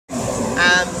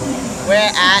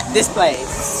We're at this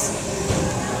place.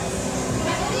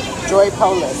 Joy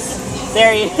Polis.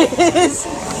 There he is.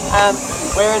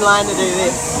 We're in line to do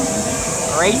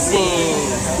this.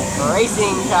 Racing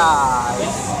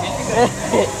cars.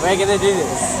 We're gonna do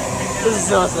this. This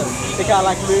is awesome. The car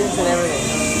like moves and everything.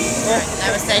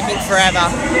 That was taking forever.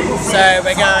 So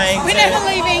we're never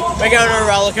leaving. We're going on a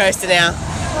roller coaster now.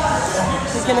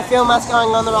 He's gonna film us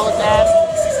going on the roller coaster.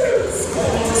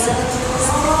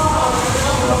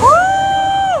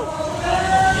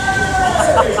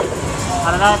 I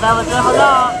don't know if that was good or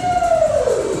not.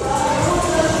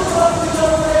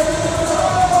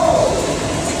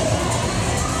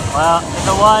 Well, if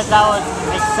it was, that was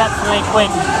exceptionally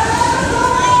quick.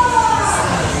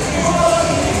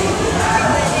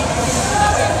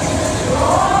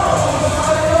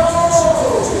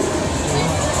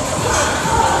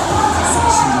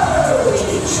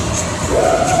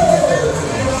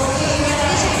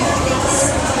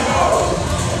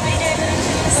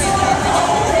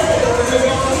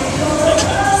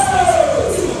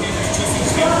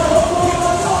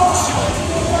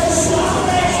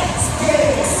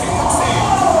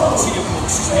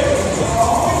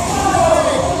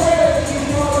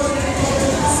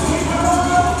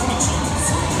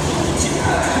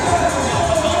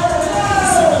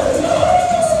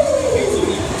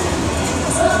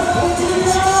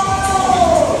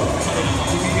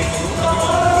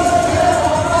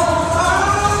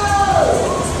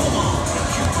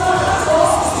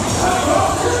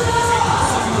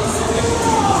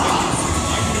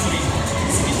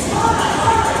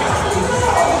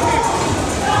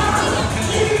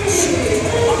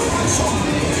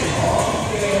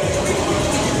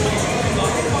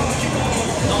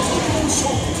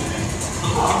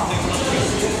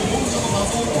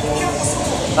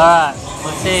 Alright,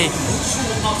 we'll see.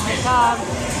 Come.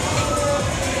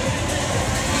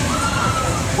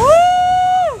 Woo!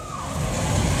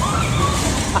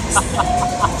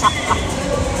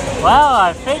 Well,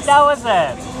 I think that was it.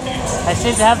 I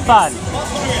seem to have fun.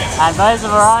 And those are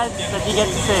the rides that you get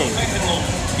to see.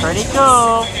 Pretty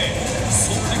cool.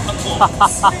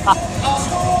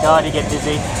 God, you get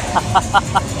dizzy.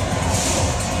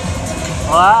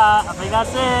 Alright, I think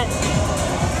that's it.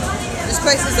 This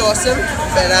place is awesome,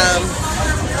 but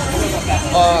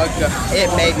oh god, it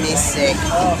made me sick.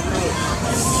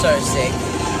 So sick.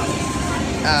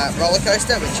 Roller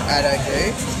coaster, which I don't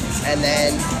do, and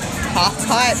then half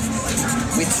pipe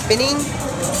with spinning,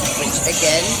 which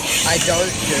again I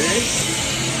don't do,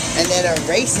 and then a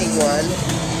racing one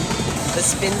that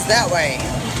spins that way.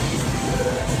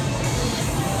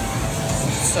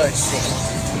 So sick.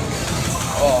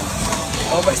 Oh,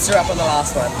 almost threw up on the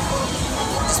last one.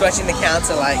 Just watching the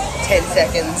counter like 10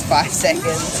 seconds, 5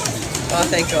 seconds. Oh,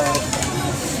 thank God.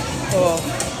 Oh.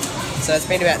 So it's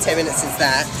been about 10 minutes since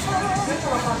that.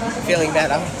 Feeling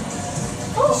better.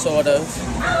 Sort of.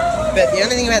 But the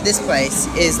only thing about this place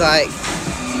is like,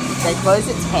 they close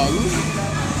at 10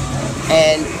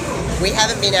 and we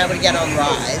haven't been able to get on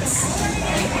rides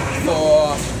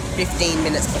for 15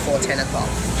 minutes before 10 o'clock.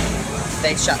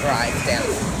 They shut rides down.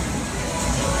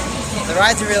 The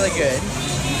rides are really good.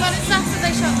 But it sucks that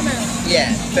they shut them early.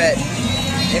 Yeah, but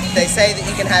if they say that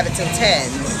you can have it till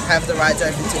 10, have the rides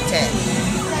open till 10.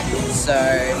 So,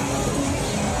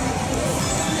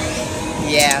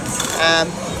 yeah.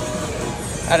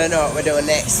 I don't know what we're doing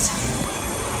next.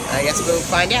 I guess we'll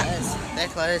find out. They're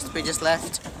closed, we just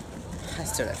left. I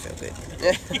still don't feel good.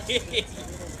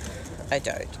 I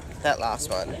don't. That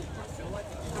last one.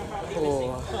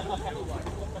 Oh.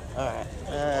 Alright.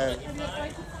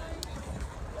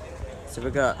 So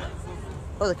we've got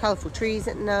all the colourful trees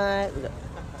at night. We've got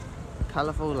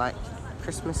colourful like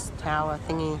Christmas tower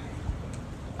thingy.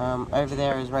 Over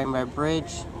there is Rainbow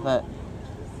Bridge, but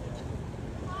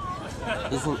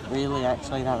isn't really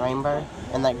actually that rainbow.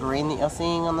 And that green that you're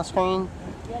seeing on the screen,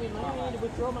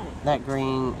 that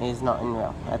green is not in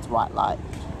real. That's white light.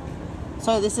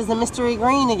 So this is the mystery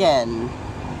green again.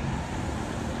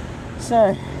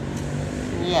 So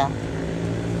yeah.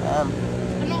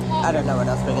 I don't know what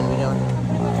else we're going to be doing.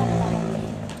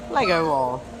 Lego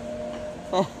wall.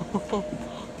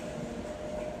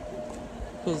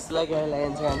 Because Lego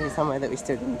lands around here somewhere that we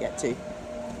still didn't get to.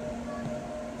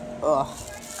 Oh.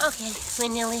 Okay, we're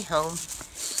nearly home.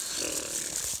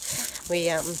 We,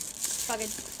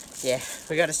 Bugged. yeah,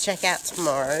 we got to check out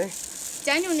tomorrow.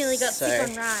 Daniel nearly got sick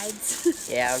on rides.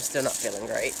 Yeah, I'm still not feeling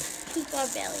great. Poor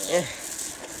belly.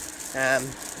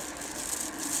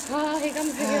 Oh, here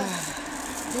comes the hill.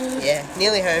 Yeah,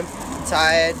 nearly home.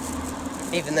 Tired,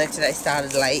 even though today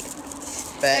started late.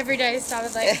 But every day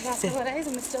started late the past couple of days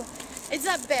and we're still... It's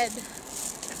that bed.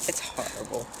 It's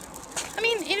horrible. I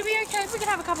mean, could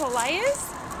have a couple of layers,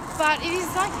 but it is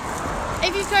like,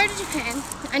 if you go to Japan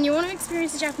and you want to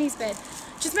experience a Japanese bed,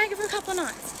 just make it for a couple of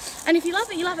nights. And if you love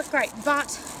it, great.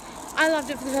 But I loved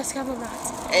it for the first couple of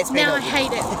nights. Now I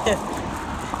hate it.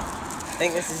 I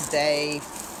think this is day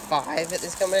 5 at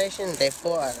this combination, day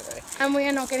 4, I don't know. And we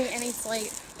are not getting any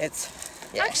sleep.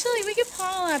 Yeah. Actually, we could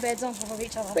pile our beds on top of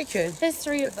each other. We could. There's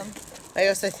 3 of them. I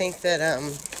also think that,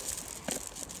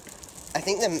 I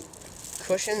think the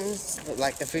cushions,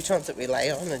 like the futons that we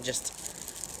lay on, are just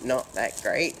not that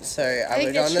great. So I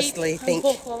would honestly think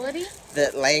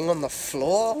that laying on the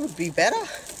floor would be better.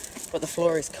 But the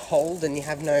floor is cold and you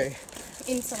have no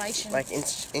insulation. Like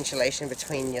insulation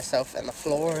between yourself and the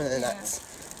floor, and then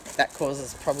that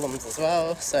causes problems as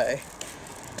well. So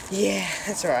yeah,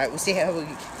 that's alright. We'll see how we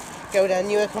go with our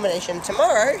new accommodation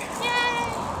tomorrow.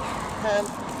 Yay!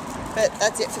 But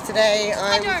that's it for today.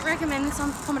 I don't recommend this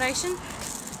accommodation.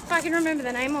 If I can remember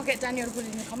the name, I'll get Daniel to put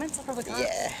it in the comments. I probably can't.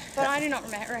 Yeah. But I do not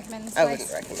recommend this place. I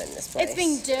wouldn't recommend this place. It's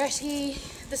been dirty.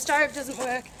 The stove doesn't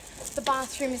work. The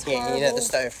bathroom is horrible. Yeah, you know the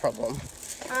stove problem.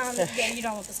 Yeah, you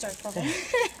don't want the stove problem.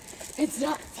 It's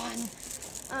not fun.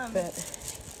 But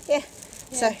yeah,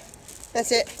 so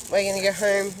that's it. We're going to go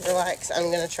home, relax.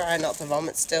 I'm going to try not to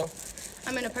vomit still.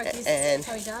 I'm going to poke his and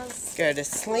how he does. Go to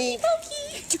sleep.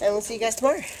 Pokey. And we'll see you guys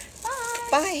tomorrow. Bye.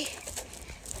 Bye.